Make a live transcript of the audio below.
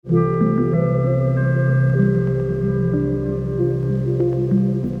Hello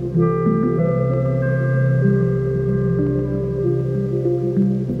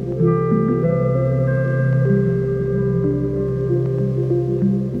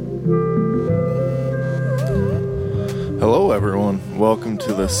everyone, welcome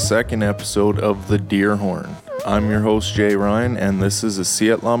to the second episode of The Deerhorn. I'm your host Jay Ryan, and this is a See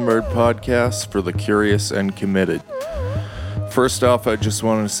It Lombard podcast for the curious and committed. First off, I just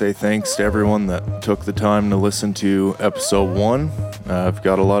wanted to say thanks to everyone that took the time to listen to episode 1. I've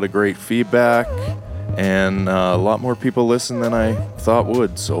got a lot of great feedback, and a lot more people listen than I thought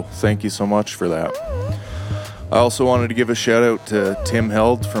would, so thank you so much for that. I also wanted to give a shout out to Tim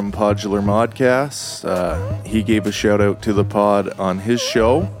Held from Podular Modcast. He gave a shout out to the pod on his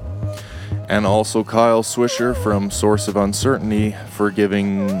show, and also Kyle Swisher from Source of Uncertainty for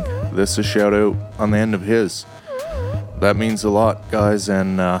giving this a shout out on the end of his. That means a lot, guys,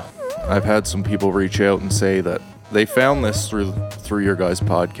 and I've had some people reach out and say that they found this through your guys'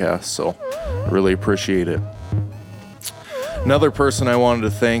 podcast, so I really appreciate it. Another person I wanted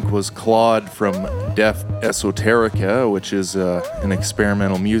to thank was Claude from Def Esoterica, which is an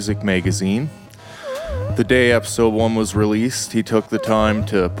experimental music magazine. The day episode 1 was released, he took the time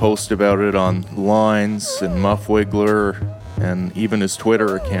to post about it on Lines and Muff Wiggler and even his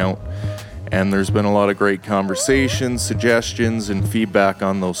Twitter account. And there's been a lot of great conversations, suggestions, and feedback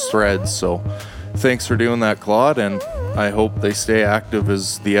on those threads. So thanks for doing that, Claude, and I hope they stay active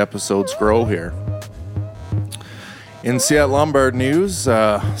as the episodes grow here. In Seattle Lombard news,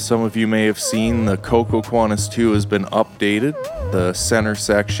 some of you may have seen the Coco Quantus 2 has been updated. The center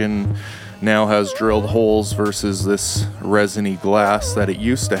section now has drilled holes versus this resiny glass that it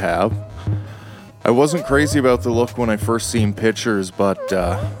used to have. I wasn't crazy about the look when I first seen pictures, but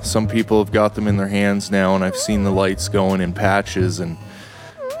some people have got them in their hands now, and I've seen the lights going in patches, and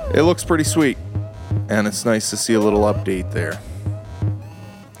it looks pretty sweet, and it's nice to see a little update there.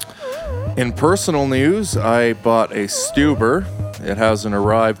 In personal news, I bought a Stuber. It hasn't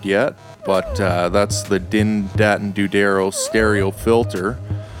arrived yet, but that's the Din Datin Dudero stereo filter.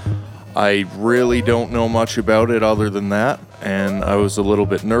 I really don't know much about it other than that, and I was a little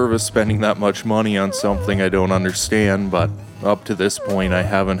bit nervous spending that much money on something I don't understand, but up to this point I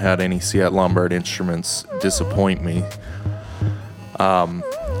haven't had any Seattle Lombard instruments disappoint me.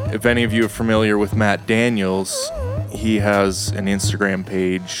 If any of you are familiar with Matt Daniels, he has an Instagram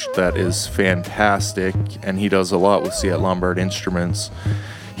page that is fantastic, and he does a lot with Seattle Lombard instruments.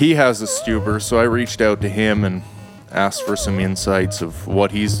 He has a Stuber, so I reached out to him and asked for some insights of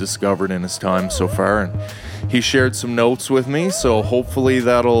what he's discovered in his time so far, and he shared some notes with me, so hopefully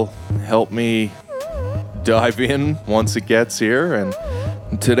that'll help me dive in once it gets here. And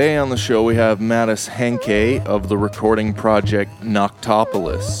today on the show we have Mattis Henke of the recording project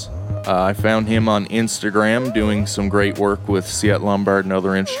Noctopolis. I found him on Instagram doing some great work with Seattle Lombard and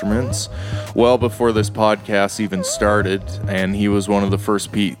other instruments well before this podcast even started, and he was one of the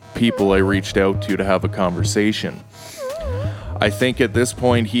first people I reached out to have a conversation. I think at this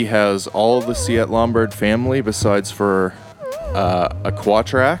point he has all of the Seattle Lombard family besides for a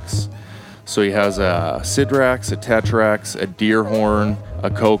Quatrax. So he has a Sidrax, a Tetrax, a Deerhorn, a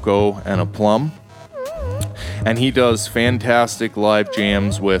Coco, and a Plum. And he does fantastic live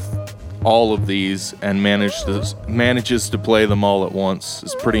jams with all of these and manages to play them all at once.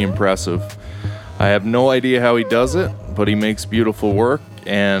 It's pretty impressive. I have no idea how he does it, but he makes beautiful work,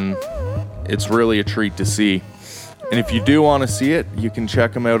 and it's really a treat to see. And if you do want to see it, you can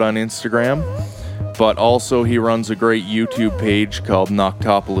check him out on Instagram. But also he runs a great YouTube page called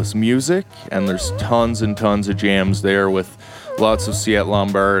Noctopolis Music, and there's tons and tons of jams there with lots of Seattle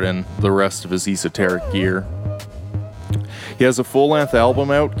Lombard and the rest of his esoteric gear. He has a full-length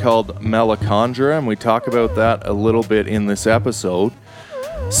album out called Malacandra, and we talk about that a little bit in this episode.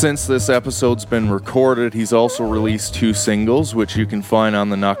 Since this episode's been recorded, he's also released 2 singles, which you can find on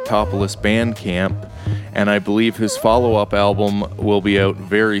the Noctopolis Bandcamp, and I believe his follow-up album will be out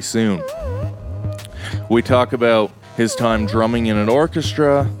very soon. We talk about his time drumming in an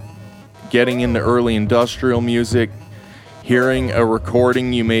orchestra, getting into early industrial music, hearing a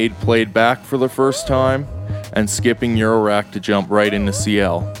recording you made played back for the first time, and skipping Eurorack to jump right into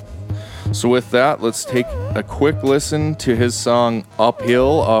CL. So with that, let's take a quick listen to his song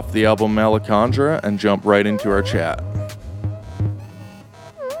Uphill off the album Malacandra and jump right into our chat.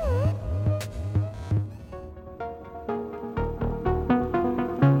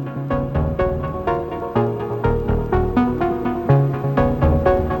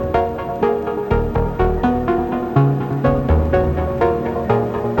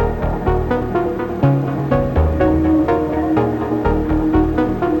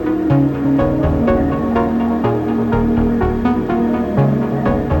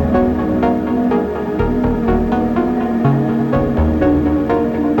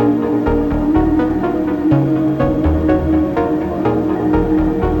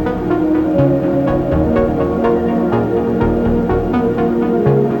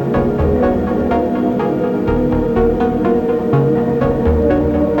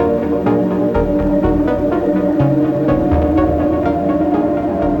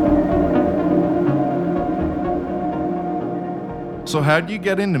 So how'd you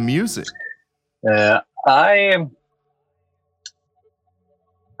get into music? I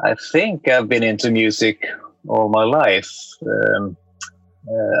think I've been into music all my life.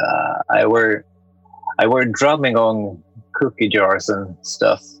 I were drumming on cookie jars and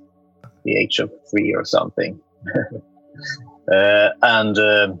stuff at the age of 3 or something. And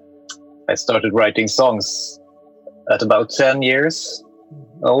I started writing songs at about 10 years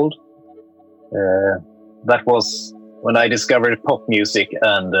old. That was when I discovered pop music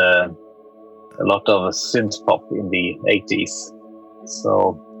and a lot of synth pop in the 80s.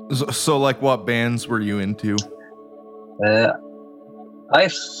 So like what bands were you into? I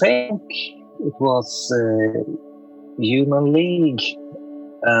think it was Human League.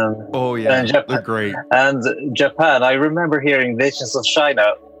 Oh yeah, and Japan, they're great. And Japan. I remember hearing Visions of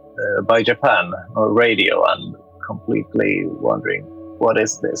China by Japan on radio and completely wondering what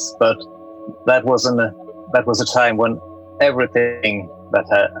is this. But that was a time when everything that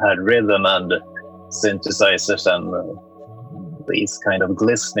had rhythm and synthesizers and these kind of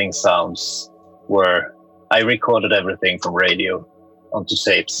glistening sounds I recorded everything from radio onto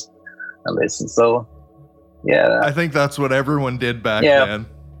tapes and listened. So yeah, I think that's what everyone did back then.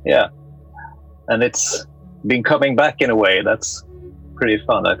 Yeah, and it's been coming back in a way that's pretty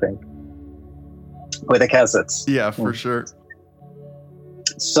fun, I think, with the cassettes. Yeah, for sure.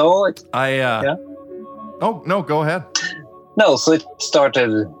 So Oh no, go ahead. No, so it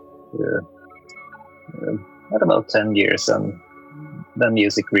started at about 10 years, and then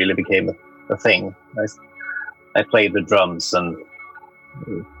music really became a thing. I played the drums and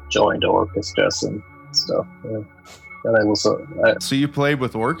joined orchestras and stuff. And I also. So you played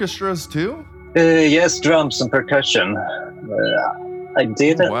with orchestras too? Yes, drums and percussion. I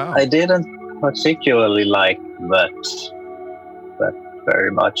didn't. Oh, wow. I didn't particularly like that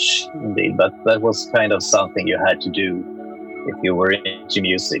very much, indeed. But that was kind of something you had to do if you were into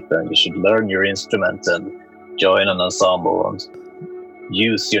music. Then you should learn your instrument and join an ensemble and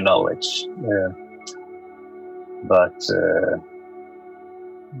use your knowledge.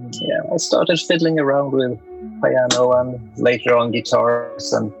 I started fiddling around with piano and later on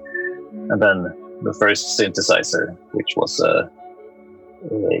guitars and then the first synthesizer, which was a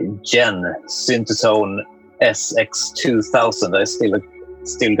Gen Synthetone SX2000. I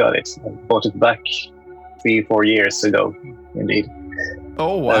still got it. I bought it back 3-4 years ago, indeed.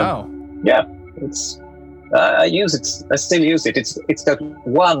 Oh wow! Yeah, I use it. I still use it. It's got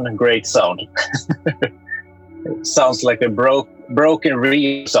one great sound. It sounds like a broken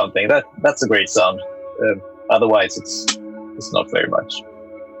reed or something. That's a great sound. Otherwise, it's not very much.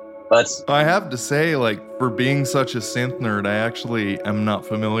 But I have to say, like, for being such a synth nerd, I actually am not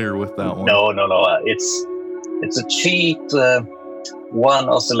familiar with that one. No. It's a cheap one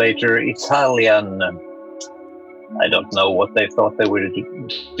oscillator Italian. I don't know what they thought they were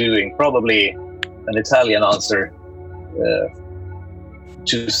doing. Probably an Italian answer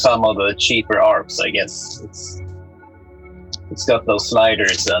to some of the cheaper ARPs, I guess. It's got those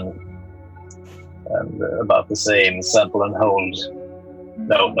sliders and about the same sample and hold.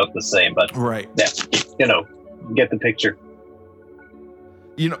 No, not the same, but right. Yeah, get the picture.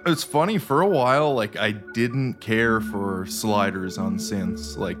 It's funny, for a while, like, I didn't care for sliders on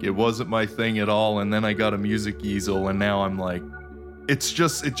synths. Like, it wasn't my thing at all, and then I got a music easel, and now I'm like, it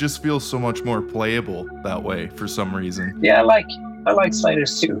just feels so much more playable that way for some reason. Yeah, I like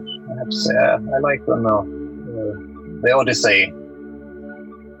sliders too. I have to say, I like them. The Odyssey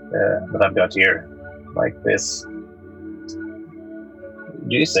that I've got here, like this.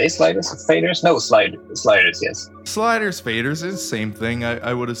 Do you say sliders? Faders? No, sliders, yes. Sliders, faders is the same thing,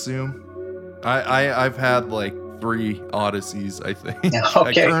 I would assume. I've had like 3 Odysseys, I think.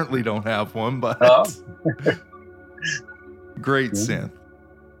 Okay. I currently don't have one, but great synth.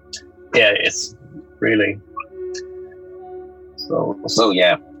 Yeah, it's really. So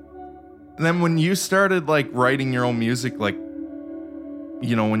yeah. And then when you started like writing your own music, like,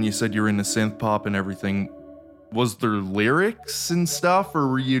 when you said you were into synth pop and everything, was there lyrics and stuff, or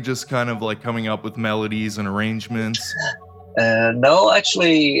were you just kind of like coming up with melodies and arrangements? No,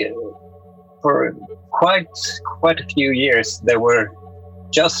 actually, for quite a few years there were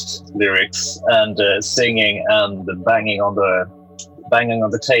just lyrics and singing and banging on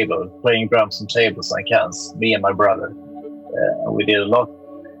the table, playing drums and tables and cans. Me and my brother, we did a lot.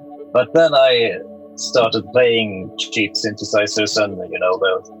 But then I started playing cheap synthesizers and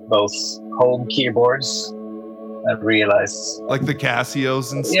those home keyboards. I realized, like the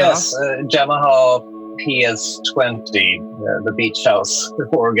Casios and stuff. Yes, Yamaha PS20, the Beach House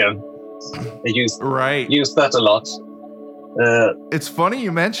organ. They used that a lot. It's funny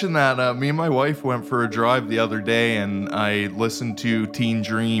you mentioned that. Me and my wife went for a drive the other day, and I listened to Teen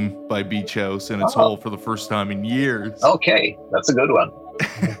Dream by Beach House in its whole for the first time in years. Okay, that's a good one.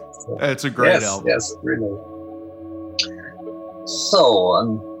 It's a great album. Yes, really.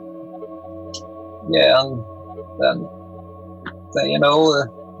 So, then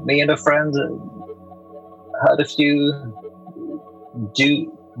me and a friend had a few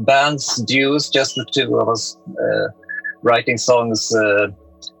duos, just the two of us, writing songs,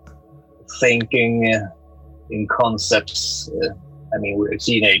 thinking in concepts. We were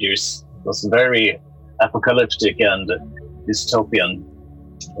teenagers. It was very apocalyptic and dystopian.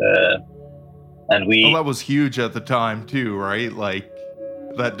 And that was huge at the time too, right? Like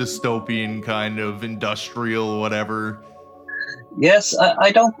that dystopian kind of industrial whatever. Yes,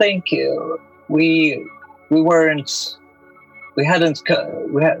 I don't think we weren't into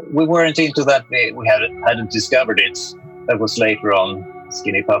that. We hadn't discovered it. That was later on,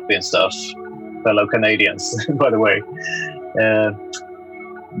 Skinny Puppy and stuff. Fellow Canadians, by the way.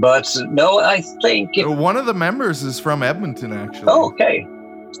 But no, I think one of the members is from Edmonton, actually. Oh, okay.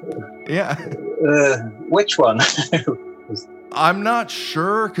 Yeah. Which one? I'm not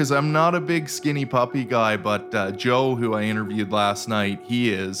sure because I'm not a big Skinny Puppy guy, but Joe, who I interviewed last night,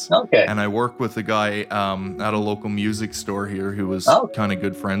 he is. Okay. And I work with a guy at a local music store here who was kind of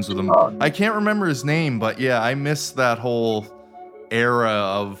good friends with him. Oh. I can't remember his name, but yeah, I miss that whole era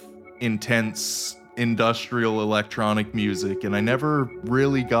of intense industrial electronic music, and I never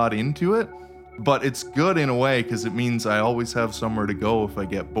really got into it. But it's good in a way because it means I always have somewhere to go if I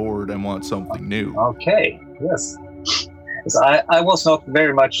get bored and want something new. Okay, yes. I was not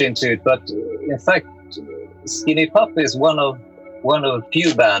very much into it, but in fact, Skinny Puppy is one of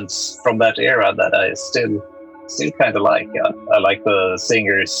few bands from that era that I still kind of like. I like the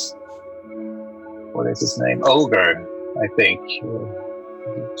singer's, what is his name? Ogre, I think.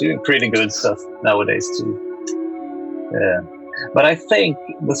 Doing pretty good stuff nowadays too. But I think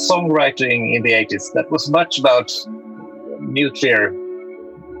the songwriting in the 80s, that was much about nuclear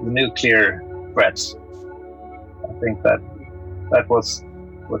threats. I think that was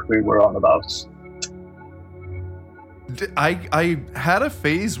what we were on about. I had a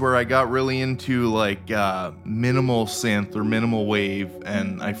phase where I got really into like minimal synth or minimal wave,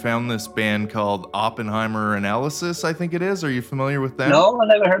 and I found this band called Oppenheimer Analysis, I think it is. Are you familiar with them? No, I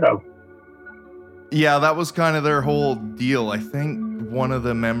never heard of. Yeah, that was kind of their whole deal. I think one of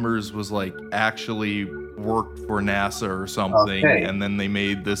the members was like actually worked for NASA or something, and then they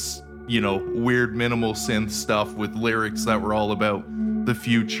made this, weird minimal synth stuff with lyrics that were all about the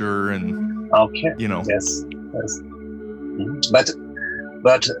future and Yes.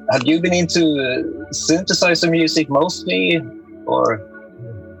 But have you been into synthesizer music mostly, or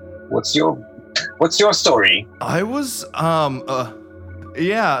what's your story? I was I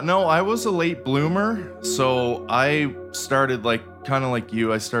was a late bloomer, so I started kind of like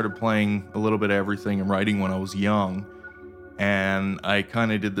you. I started playing a little bit of everything and writing when I was young, and I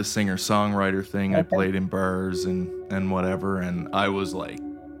kind of did the singer-songwriter thing. I played in bars and whatever, and I was like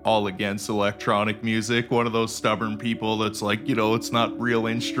all against electronic music, one of those stubborn people that's like, it's not real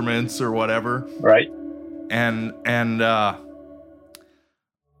instruments or whatever. Right. And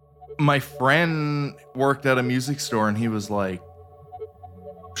my friend worked at a music store, and he was like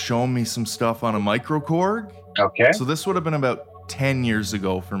showing me some stuff on a microKORG. Okay. So this would have been about 10 years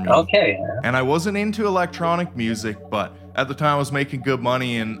ago for me. Okay. And I wasn't into electronic music, but at the time I was making good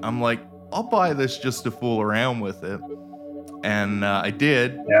money, and I'm like, I'll buy this just to fool around with it. And I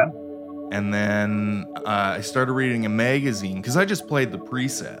did. Yeah. And then I started reading a magazine because I just played the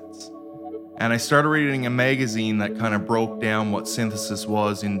presets. And I started reading a magazine that kind of broke down what synthesis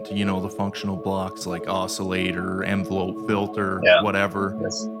was into, the functional blocks like oscillator, envelope, filter, whatever.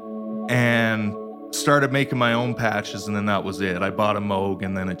 Yes. And started making my own patches, and then that was it. I bought a Moog,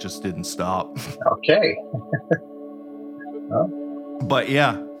 and then it just didn't stop. Okay. But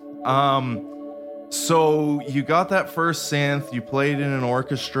yeah. So you got that first synth, you played in an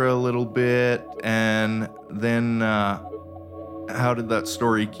orchestra a little bit, and then how did that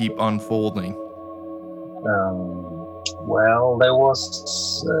story keep unfolding? Well, there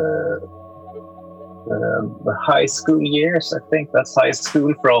was the high school years. I think that's high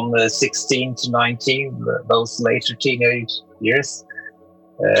school from 16 to 19, those later teenage years.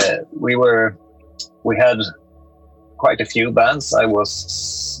 We had quite a few bands. I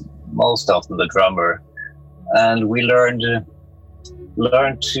was most often the drummer, and we learned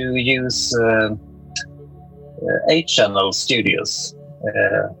to use 8-channel studios.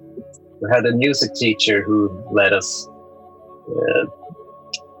 We had a music teacher who let us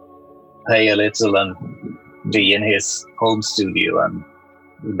pay a little and be in his home studio, and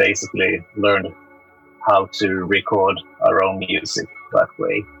we basically learned how to record our own music that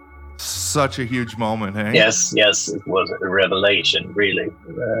way. Such a huge moment, hey? Yes, it was a revelation, really.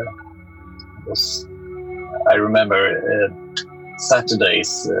 I remember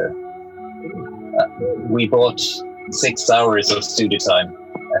Saturdays, we bought 6 hours of studio time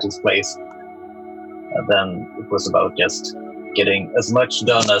at his place. And then it was about just getting as much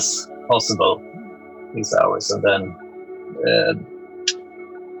done as possible these hours, and then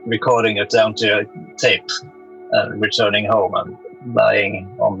recording it down to a tape and returning home and lying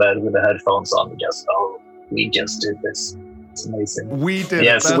on bed with the headphones on. We just did this. It's amazing. We did.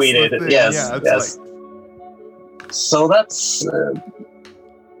 Yes, we did it. Yes, yeah, yes. Like... So that's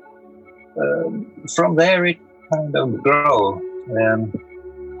from there it kind of grew,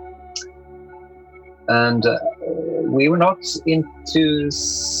 and we were not into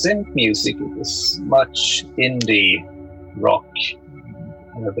synth music. It was much indie rock.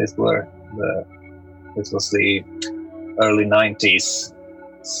 This was the early 90s,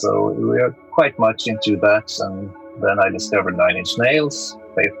 so we were quite much into that. And then I discovered Nine Inch Nails,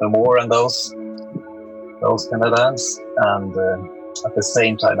 Faith No More, and those kind of bands. And at the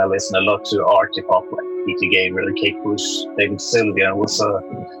same time, I listened a lot to arty pop, like Peter Gabriel, Kate Bush, David Sylvian was a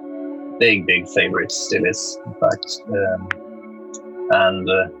big favorite, still is, in fact. And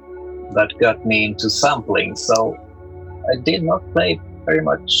that got me into sampling. So I did not play very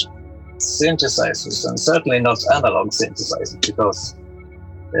much synthesizers, and certainly not analog synthesizers, because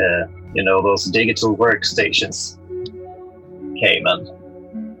those digital workstations came, and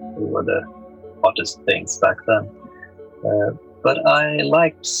they were the hottest things back then. But I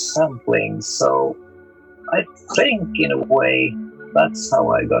liked sampling, so I think in a way that's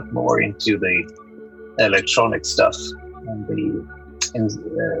how I got more into the electronic stuff and the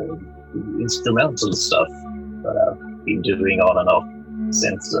instrumental stuff that I've been doing on and off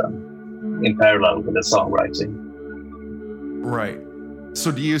since, in parallel with the songwriting. Right.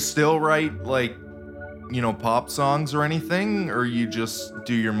 So do you still write, like, pop songs or anything, or you just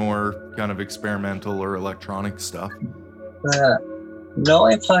do your more kind of experimental or electronic stuff? No,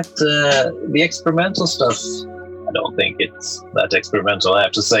 in fact, the experimental stuff, I don't think it's that experimental, I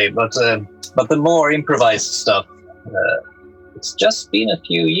have to say, but the more improvised stuff, it's just been a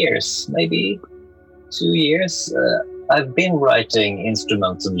few years, maybe 2 years. I've been writing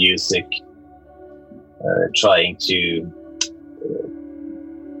instrumental music, trying to,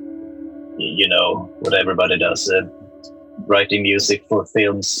 what everybody does, writing music for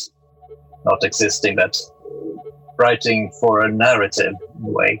films not existing, that writing for a narrative in a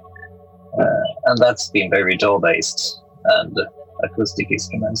way. And that's been very DAW-based, and acoustic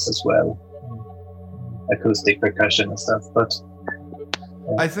instruments as well, acoustic percussion and stuff. But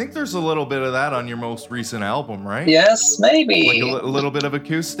I think there's a little bit of that on your most recent album, right? Yes, maybe. Like a little bit of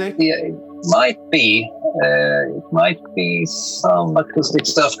acoustic? Yeah, it might be. It might be some acoustic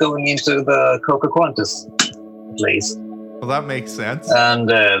stuff going into the Coca Quantus, at least. Well, that makes sense. And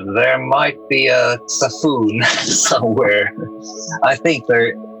there might be a saxophone somewhere. I think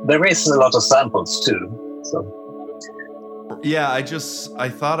there is a lot of samples too. So. Yeah, I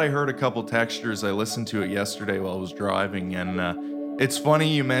thought I heard a couple textures. I listened to it yesterday while I was driving, and it's funny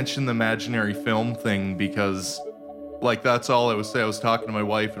you mentioned the imaginary film thing, because like that's all I was saying. I was talking to my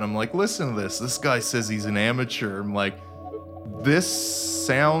wife and I'm like, listen to this. This guy says he's an amateur. I'm like, this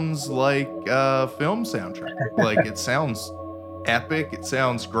sounds like a film soundtrack. Like, it sounds epic. It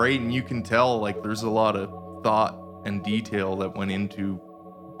sounds great. And you can tell, like, there's a lot of thought and detail that went into,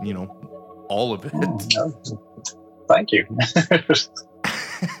 all of it. Thank you.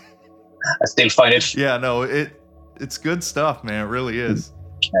 I still find it... Yeah, no, it's good stuff, man. It really is.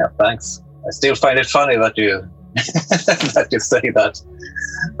 Yeah, thanks. I still find it funny that you that you say that.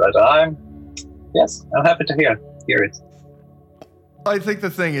 But I'm happy to hear it. I think the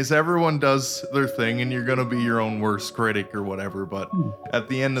thing is, everyone does their thing, and you're gonna be your own worst critic or whatever. But at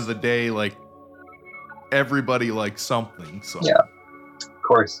the end of the day, like, everybody likes something. So yeah, of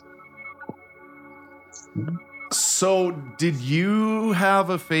course. So, did you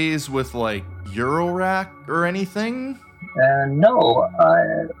have a phase with like Eurorack or anything? No,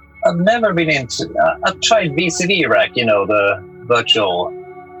 I've never been into. I've tried VCV Rack, the virtual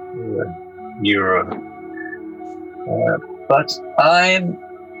Euro, but I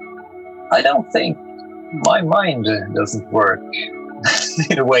don't think my mind doesn't work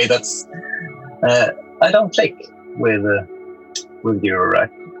in a way that's. I don't click with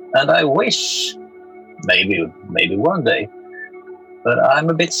Eurorack, and I wish maybe one day. But I'm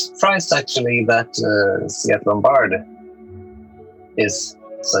a bit surprised actually that Seat Lombard is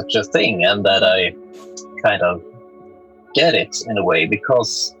such a thing, and that I kind of get it in a way,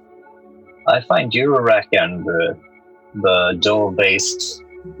 because I find Eurorack and the DAW-based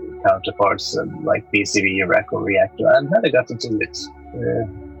counterparts like PCV, Rack, or Reactor, I've never gotten to it.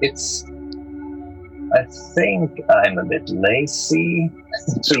 I think I'm a bit lazy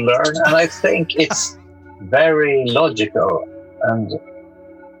to learn, and I think it's very logical, and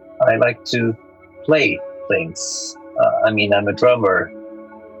I like to play things. I'm a drummer,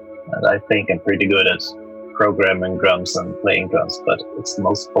 and I think I'm pretty good at programming drums and playing drums, but it's the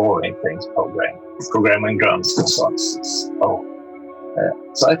most boring thing to programming drums and songs.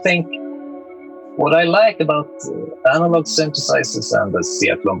 So I think what I like about analog synthesizers and the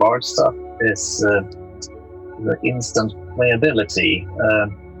Seat Lombard stuff is the instant playability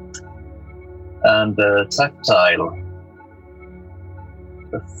and the tactile,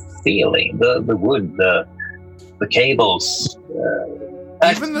 the feeling, the wood, the cables.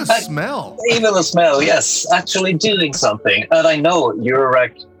 Even the smell. Even the smell, yes. Actually doing something. And I know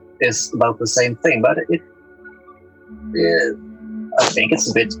Eurorack is about the same thing, but I think it's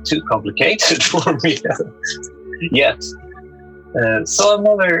a bit too complicated for me yet. So I've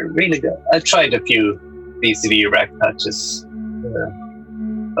never really I've tried a few PCV rack patches,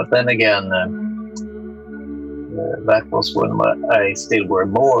 but then again, that was when I still were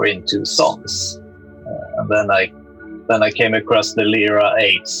more into songs, and then I came across the Lyra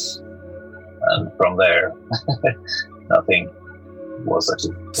 8s, and from there, nothing was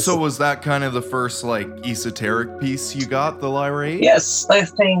actually. So was that kind of the first like esoteric piece you got, the Lyra 8? Yes, I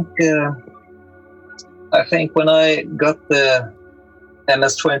think when I got the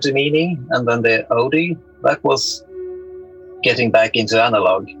MS-20 Mini and then the Audi, that was getting back into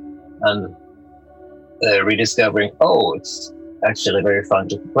analog and rediscovering, it's actually very fun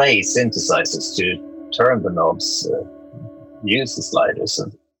to play synthesizers, to turn the knobs, use the sliders,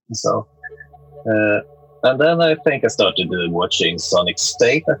 and so. And then I think I started watching Sonic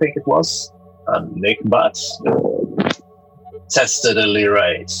State, I think it was, and Nick Butt tested a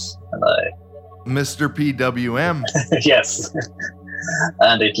Lyra 8, and Mr. PWM. Yes,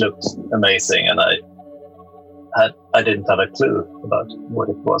 and it looked amazing, and I didn't have a clue about what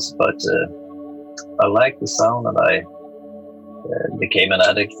it was, but I liked the sound, and I became an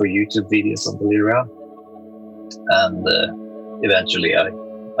addict for YouTube videos on the Lyra, and eventually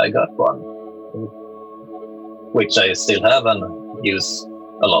I got one, which I still have and use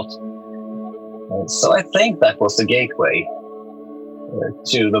a lot. So I think that was the gateway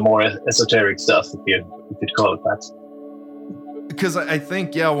to the more esoteric stuff, if you'd call it that. Because I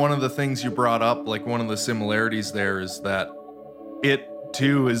think, one of the things you brought up, like one of the similarities there is that it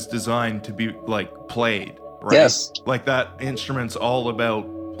too is designed to be like played, right? Yes. Like that instrument's all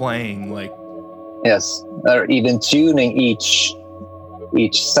about playing, like. Yes, or even tuning each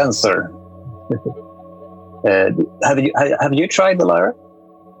sensor. Have you tried the Lyra?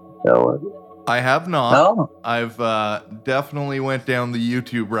 No. I have not. No? I've definitely went down the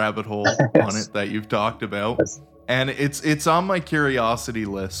YouTube rabbit hole on it that you've talked about. Yes. And it's on my curiosity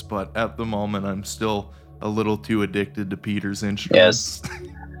list, but at the moment I'm still a little too addicted to Peter's instruments. Yes.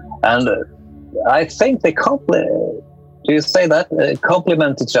 And I think they do you say that?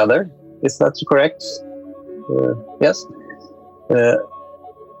 Complement each other. Is that correct? Yes.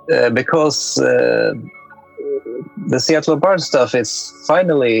 Because the Seattle Bard stuff is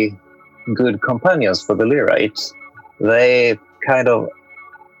finally good companions for the Lyra 8. They kind of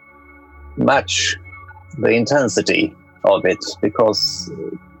match the intensity of it, because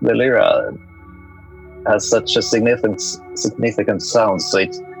the Lyra has such a significant sound, so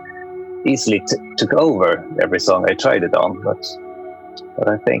it easily took over every song I tried it on, but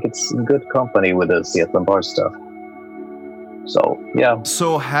I think it's good company with the Seat Lombard stuff. So, yeah.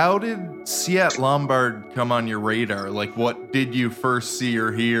 So how did Seat Lombard come on your radar? Like, what did you first see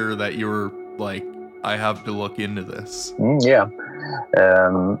or hear that you were like, I have to look into this?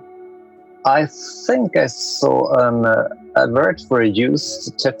 I think I saw an advert for a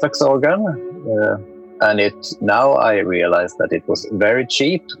used Tefax organ, and now I realized that it was very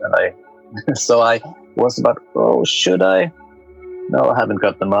cheap, and so I was about, should I? No, I haven't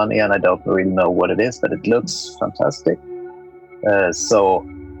got the money, and I don't really know what it is, but it looks fantastic. So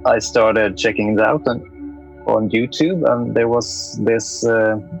I started checking it out on YouTube, and there was this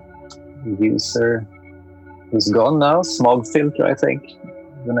user who's gone now, Smog Filter, I think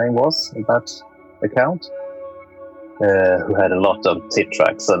the name was, of that account, who had a lot of tip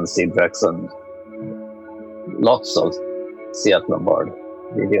tracks and seed tracks and lots of Seat Lombard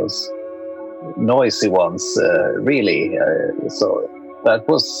videos. Noisy ones, really. So that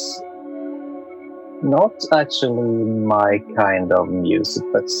was Not actually my kind of music,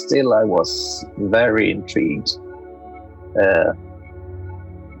 but still I was very intrigued. Uh,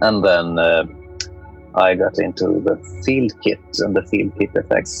 and then I got into the field kit and the field kit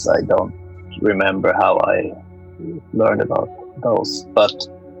effects. I don't remember how I learned about those, but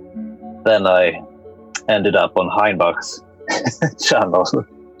then I ended up on Heinbach's channel.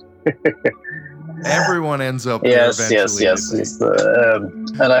 Everyone ends up there eventually. Yes.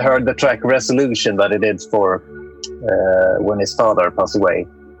 And I heard the track Resolution that he did for when his father passed away.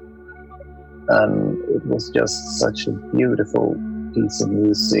 And it was just such a beautiful piece of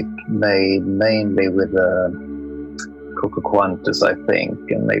music made mainly with Coco Quantus, I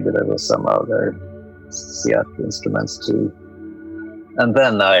think, and maybe there was some other Seattle instruments too. And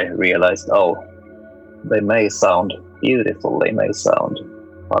then I realized, oh, they may sound beautiful, they may sound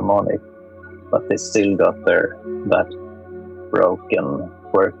harmonic, but they still got that broken,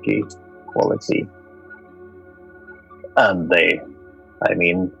 quirky quality. And they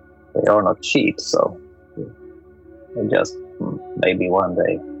are not cheap, so I just maybe one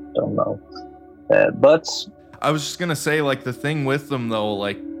day, don't know. But I was just gonna say, like, the thing with them though,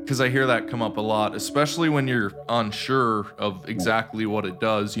 like, because I hear that come up a lot, especially when you're unsure of exactly what it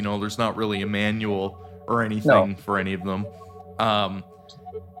does. You know, there's not really a manual or anything for any of them.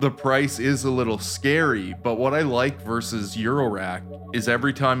 The price is a little scary, but what I like versus Eurorack is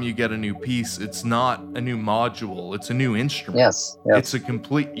every time you get a new piece, it's not a new module, it's a new instrument. Yes. It's a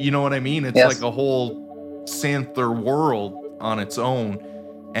complete, you know what I mean? It's like a whole synth world on its own.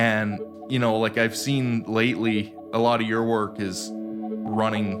 And, you know, like I've seen lately, a lot of your work is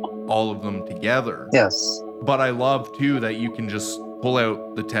running all of them together. Yes. But I love too that you can just pull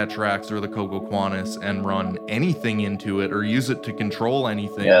out the Tetrax or the Coco Quantus and run anything into it or use it to control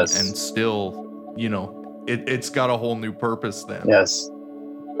anything, and still, you know, it's got a whole new purpose then. Yes,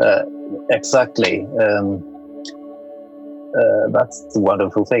 exactly. That's the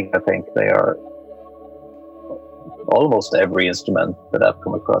wonderful thing. I think they are almost every instrument that I've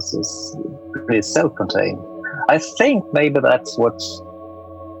come across is pretty self-contained. I think maybe that's what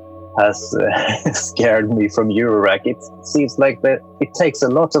has scared me from Eurorack. It seems like that it takes a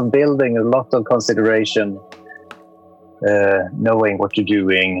lot of building, a lot of consideration, knowing what you're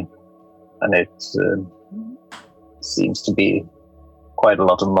doing, and it seems to be quite a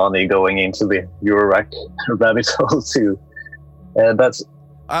lot of money going into the Eurorack rabbit hole too. That's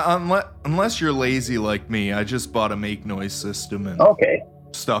unless you're lazy like me. I just bought a make noise system and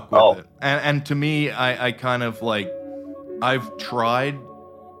stuck with it. And to me, I kind of like, I've tried,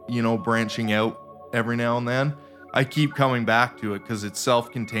 you know, branching out every now and then. I keep coming back to it because it's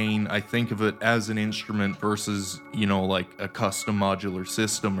self-contained. I think of it as an instrument versus, you know, like a custom modular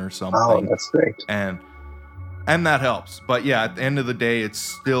system or something. Oh, that's great. And that helps. But yeah, at the end of the day, it's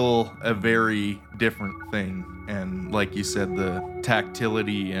still a very different thing. And like you said, the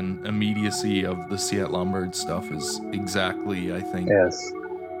tactility and immediacy of the Seattle Lombard stuff is exactly, I think,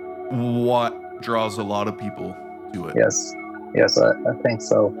 what draws a lot of people to it. Yes, I think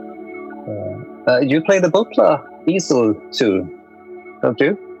so. You play the Butler easel too, don't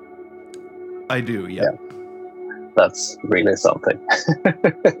you? I do, yeah. That's really something.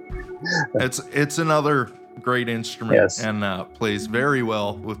 It's another great instrument, and plays very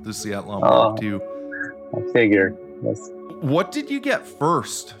well with the Seattle Lombard too. I figured. Yes. What did you get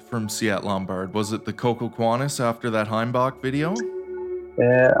first from Seattle Lombard? Was it the Coco Quantus after that Heimbach video?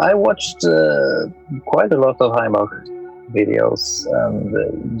 I watched quite a lot of Heimbach videos, and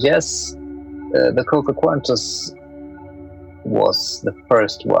the Coco Quantus was the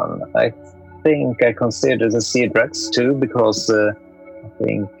first one. I think I considered the Sidrax too, because I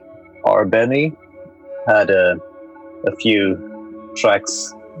think R. Benny had a few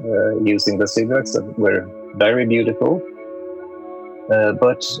tracks using the Sidrax that were very beautiful.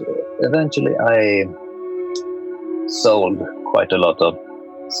 But eventually I sold quite a lot of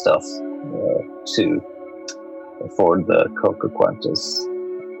stuff too for the Coco Quantus.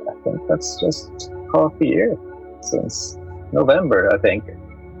 I think that's just half a year since November, I think.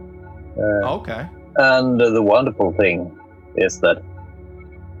 Okay. And the wonderful thing is that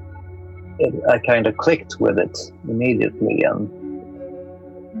I kind of clicked with it immediately, and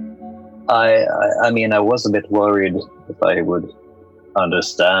I mean, I was a bit worried if I would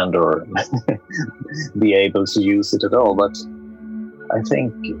understand or be able to use it at all, but I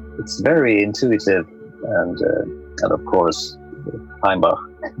think it's very intuitive, and of course Heimbach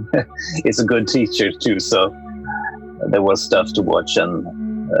is a good teacher too, so there was stuff to watch, and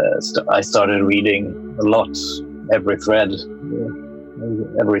I started reading a lot, every thread,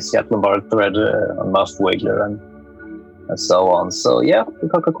 every Seattle Lombard thread on Muff Wiggler and so on. So yeah, the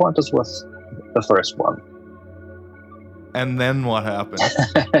Coco Quantus was the first one. And then what happened?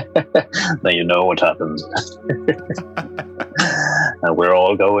 Then you know what happened. And we're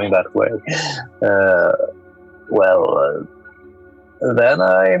all going that way. Then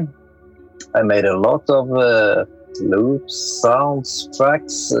I made a lot of loops, sounds,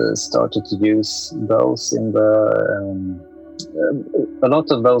 tracks. Started to use those in the. A lot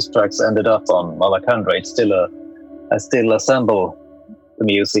of those tracks ended up on Malakandra. I still assemble the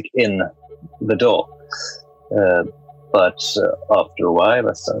music in the DAW. But after a while,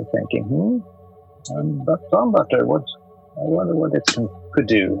 I started thinking, but Plumbutter, I wonder what it could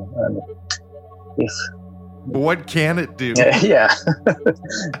do, and if. What can it do? Yeah,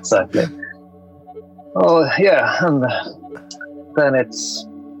 exactly. Oh yeah, and then it's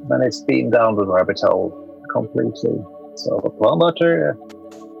been down the rabbit hole completely. So Plumbutter,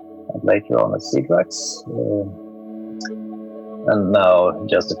 and later on a Seedrax, and now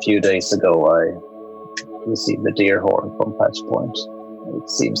just a few days ago I received the deer horn from Patchpoint. It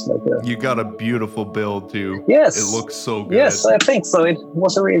seems like You got a beautiful build too. Yes. It looks so good. Yes, I think so. It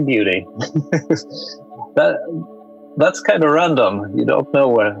was a real beauty. That's kind of random. You don't know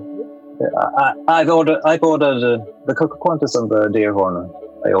where. I ordered the Coco Quantus and the deer horn.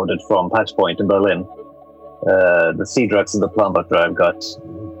 I ordered from Patchpoint in Berlin. The Seedrax and the Plumbutter I've got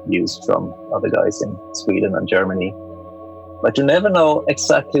used from other guys in Sweden and Germany. But you never know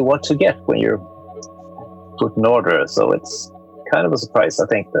exactly what to get when you're put in order, so it's kind of a surprise. I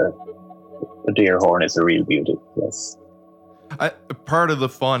think the deer horn is a real beauty. Yes. Part of the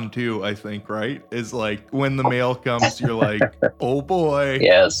fun too, I think, right, is like when the mail comes, you're like, oh boy.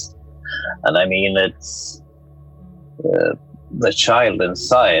 Yes, and I mean it's the child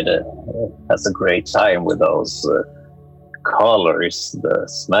inside has a great time with those colors, the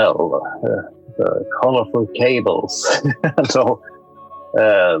smell, the colorful cables. So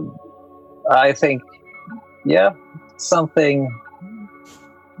I think, yeah, it's something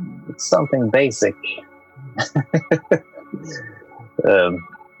basic.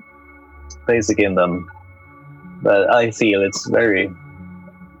 Basic in them, but I feel it's very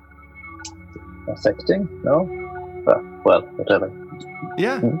affecting. No, well, whatever.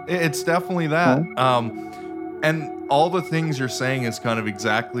 Yeah, it's definitely that. And all the things you're saying is kind of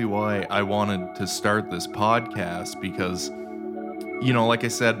exactly why I wanted to start this podcast, because, you know, like I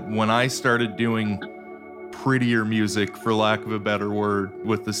said, when I started doing prettier music, for lack of a better word,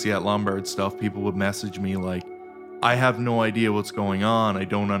 with the Seat Lombard stuff, people would message me like, I have no idea what's going on. I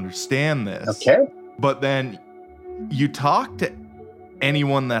don't understand this. Okay. But then you talk to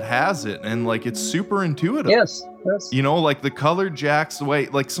anyone that has it, and like it's super intuitive. Yes. You know, like the color jacks, the way,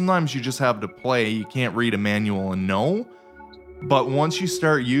 like sometimes you just have to play. You can't read a manual and know. But once you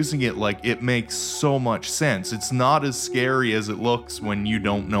start using it, like it makes so much sense. It's not as scary as it looks when you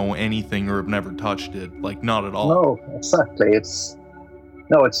don't know anything or have never touched it. Like not at all. No, exactly. It's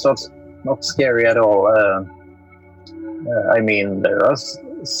not scary at all. I mean, there are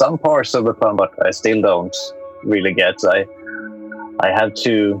some parts of the Plumbutter I still don't really get. I have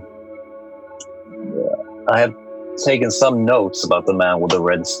taken some notes about the man with the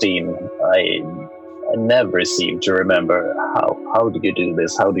red steam. I never seem to remember how do you do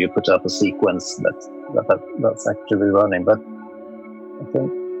this? How do you put up a sequence that's actually running? But I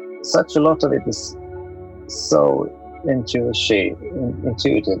think such a lot of it is so intuitive,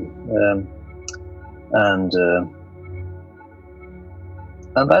 and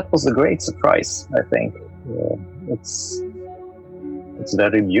that was a great surprise. I think it's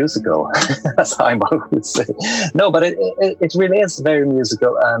very musical, as I would say. No, but it really is very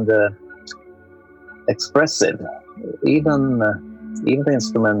musical and expressive. Even the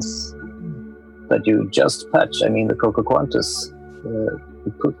instruments that you just patch. I mean, the Coco Quantus,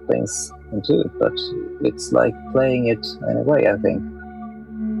 you put things into it, but it's like playing it in a way, I think.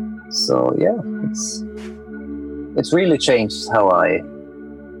 So yeah, it's really changed how I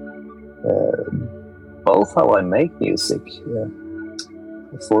both how I make music,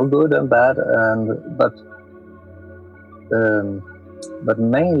 for good and bad, but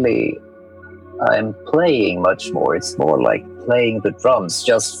mainly I'm playing much more. It's more like playing the drums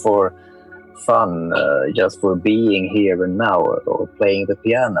just for fun, just for being here and now, or playing the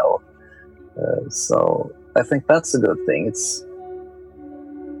piano. So I think that's a good thing. It's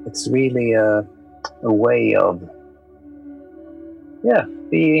really a way of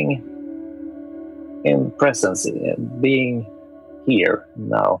being in presence, being here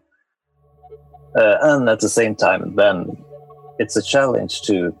now, and at the same time, then it's a challenge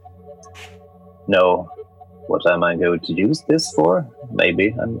to know what am I going to use this for.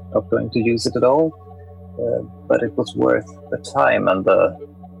 Maybe I'm not going to use it at all, but it was worth the time and the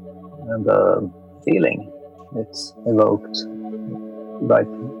and the feeling it's evoked. Right.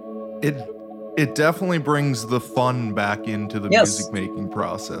 It definitely brings the fun back into the music making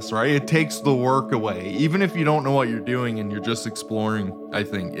process, right? It takes the work away. Even if you don't know what you're doing and you're just exploring, I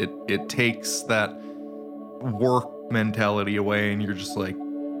think it takes that work mentality away, and you're just like,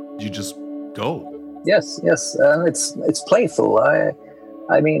 you just go. Yes, and it's playful. I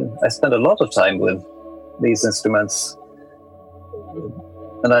mean, I spend a lot of time with these instruments,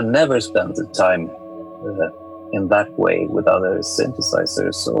 and I never spent the time in that way with other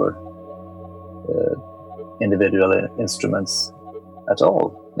synthesizers or individual instruments at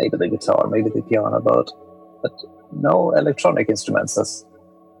all. Maybe the guitar, maybe the piano, but no electronic instruments has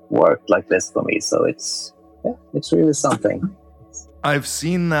worked like this for me. So it's really something. I've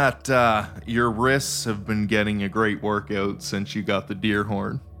seen that your wrists have been getting a great workout since you got the deer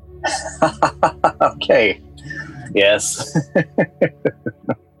horn. Okay. Yes.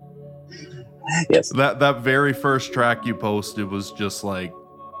 Yes. That very first track you posted was just like,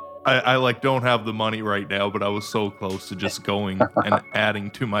 I like don't have the money right now, but I was so close to just going and adding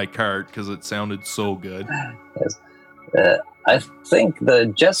to my cart because it sounded so good. Yes. I think the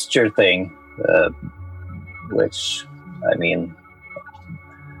gesture thing, which, I mean,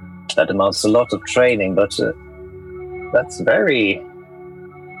 that amounts a lot of training, but that's very,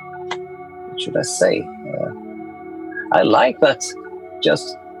 what should I say? I like that,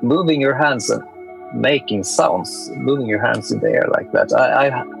 just moving your hands and making sounds, moving your hands in the air like that. I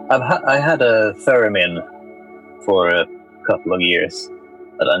had a theremin for a couple of years,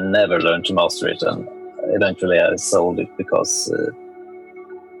 but I never learned to master it, and eventually I sold it because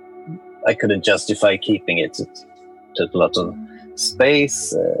I couldn't justify keeping it. It took a lot of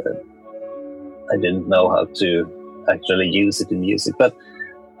space. I didn't know how to actually use it in music, but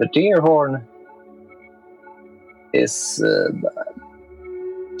the deer horn is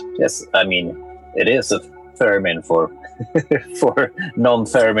yes, I mean, it is a theremin for for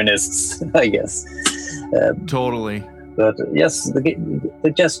non-thereminists, I guess. Totally. But yes,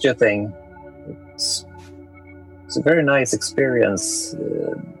 the gesture thing, it's a very nice experience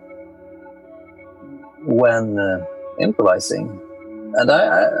when improvising. And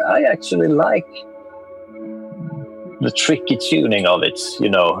I actually like the tricky tuning of it, you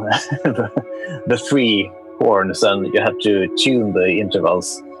know, the three horns, and you have to tune the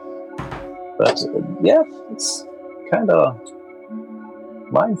intervals. But yeah, it's kind of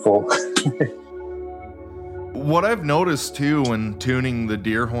mindful. What I've noticed too when tuning the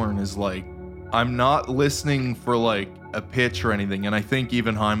deer horn is like, I'm not listening for like a pitch or anything. And I think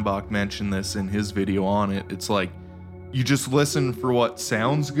even Heimbach mentioned this in his video on it. It's like, you just listen for what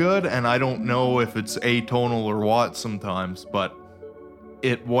sounds good, and I don't know if it's atonal or what sometimes, but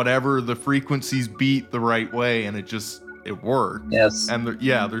whatever the frequencies beat the right way, and it works. Yes. And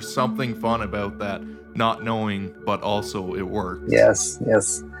there's something fun about that, not knowing, but also it works. Yes.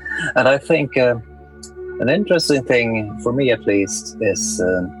 And I think an interesting thing, for me at least, is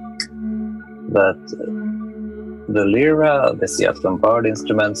that the Lyra, the Seattle Lombard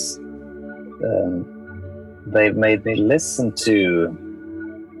instruments, they've made me listen to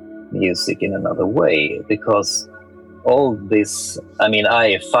music in another way, because all this, I mean,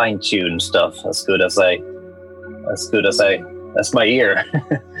 I fine-tune stuff as good as my ear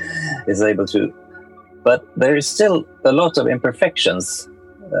is able to, but there is still a lot of imperfections,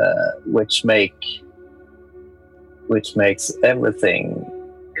 which makes everything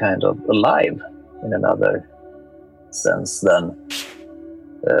kind of alive in another sense than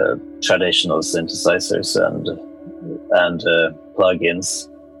traditional synthesizers and plugins.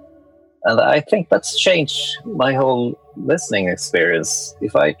 And I think that's changed my whole listening experience.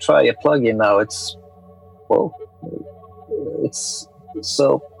 If I try a plugin now, it's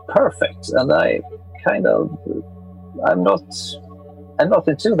so perfect, and I'm not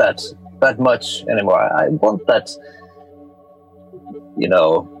into that much anymore. I want that, you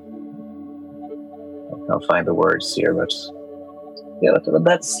know, I can't find the words here, but yeah,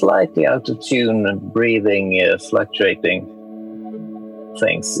 that slightly out of tune and breathing, fluctuating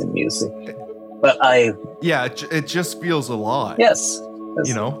things in music. But it just feels alive. Yes.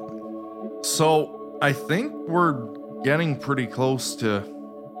 You know. So I think we're getting pretty close to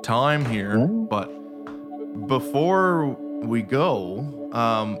time here, but before we go,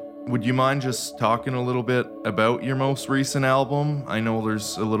 would you mind just talking a little bit about your most recent album? I know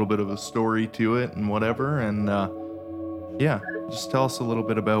there's a little bit of a story to it and whatever, and just tell us a little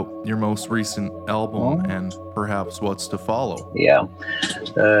bit about your most recent album and perhaps what's to follow.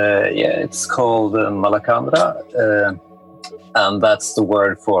 It's called Malacandra, and that's the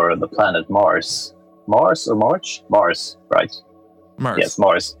word for the planet Mars. Mars or March? Mars, right? Mars. Yes,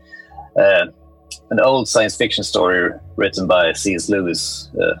 Mars. an old science fiction story written by C.S. Lewis,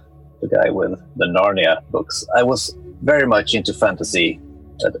 the guy with the Narnia books. I was very much into fantasy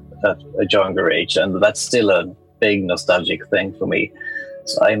at a younger age, and that's still a big nostalgic thing for me.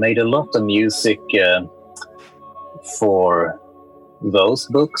 So I made a lot of music for those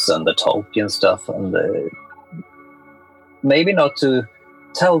books and the Tolkien stuff, and maybe not to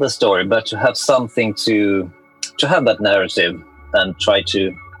tell the story, but to have something to have that narrative and try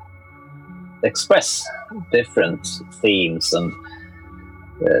to express different themes and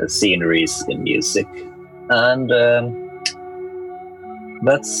sceneries in music. And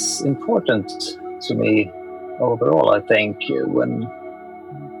that's important to me overall, I think, if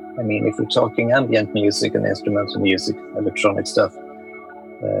we're talking ambient music and instrumental music, electronic stuff,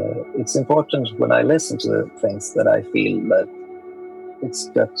 it's important when I listen to things that I feel that it's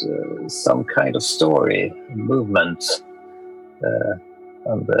got some kind of story, movement.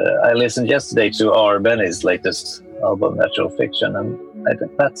 And I listened yesterday to R. Benny's latest album, Natural Fiction, and I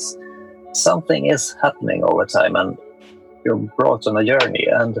think that's something is happening over time, and you're brought on a journey.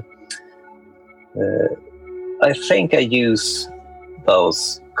 And I think I use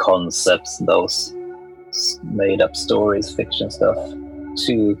those concepts, those made-up stories, fiction stuff,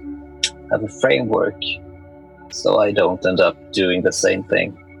 to have a framework, so I don't end up doing the same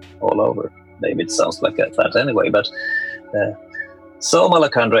thing all over. Maybe it sounds like that anyway, but so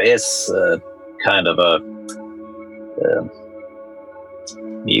Malacandra is kind of a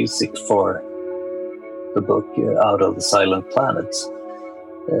music for the book Out of the Silent Planet,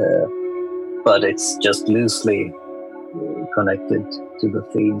 but it's just loosely connected to the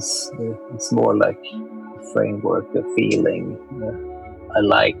themes. It's more like a framework, a feeling. I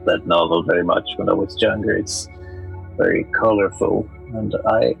liked that novel very much when I was younger. It's very colorful, and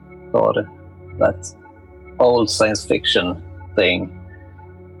I thought that old science fiction thing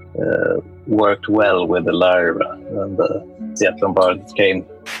worked well with the lyra and the Seat Lombard came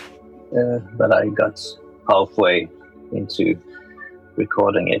that I got halfway into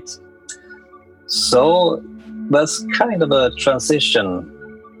recording it. So that's kind of a transition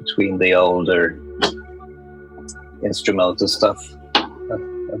between the older instrumental stuff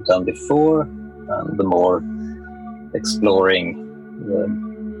I've done before and the more exploring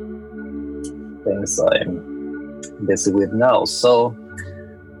things I'm busy with now. So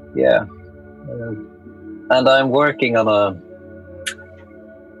yeah, and I'm working on a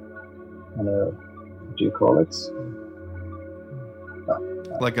what do you call it?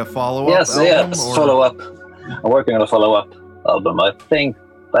 Like a follow-up yes, album? Yes, or? Follow-up. I'm working on a follow-up album. I think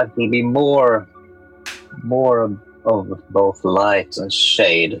that will be more of both light and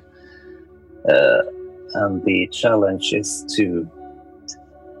shade. And the challenge is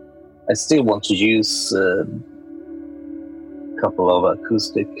I still want to use a couple of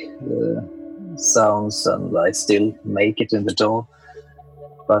acoustic sounds, and I still make it in the DAW,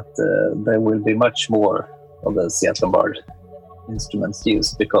 but there will be much more of the Seat Lombard instruments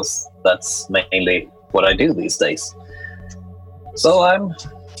used, because that's mainly what I do these days. So I'm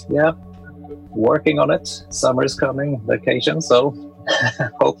working on it. Summer is coming, vacation, so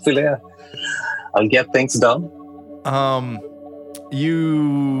hopefully I'll get things done.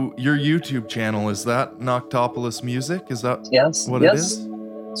 Your YouTube channel, is that Noctopolis Music? Is that what it is?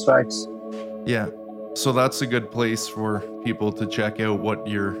 That's right. Yeah. So that's a good place for people to check out what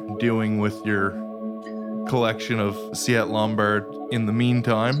you're doing with your collection of Seat Lombard in the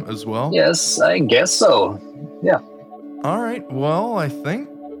meantime as well. Yes, I guess so. Yeah. All right. Well, I think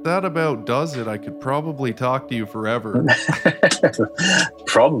that about does it. I could probably talk to you forever.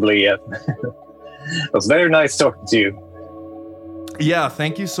 Probably, yeah. It was very nice talking to you. Yeah,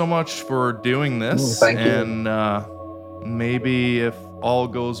 thank you so much for doing this. Thank you. And maybe if all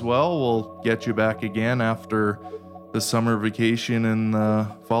goes well, we'll get you back again after the summer vacation and the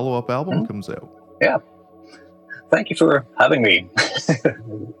follow-up album comes out. Yeah. Thank you for having me.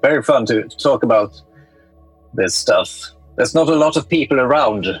 Very fun to talk about this stuff. There's not a lot of people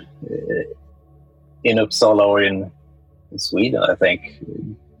around in Uppsala or in Sweden, I think,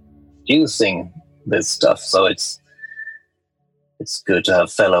 using this stuff. So it's good to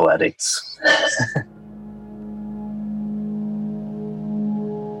have fellow addicts.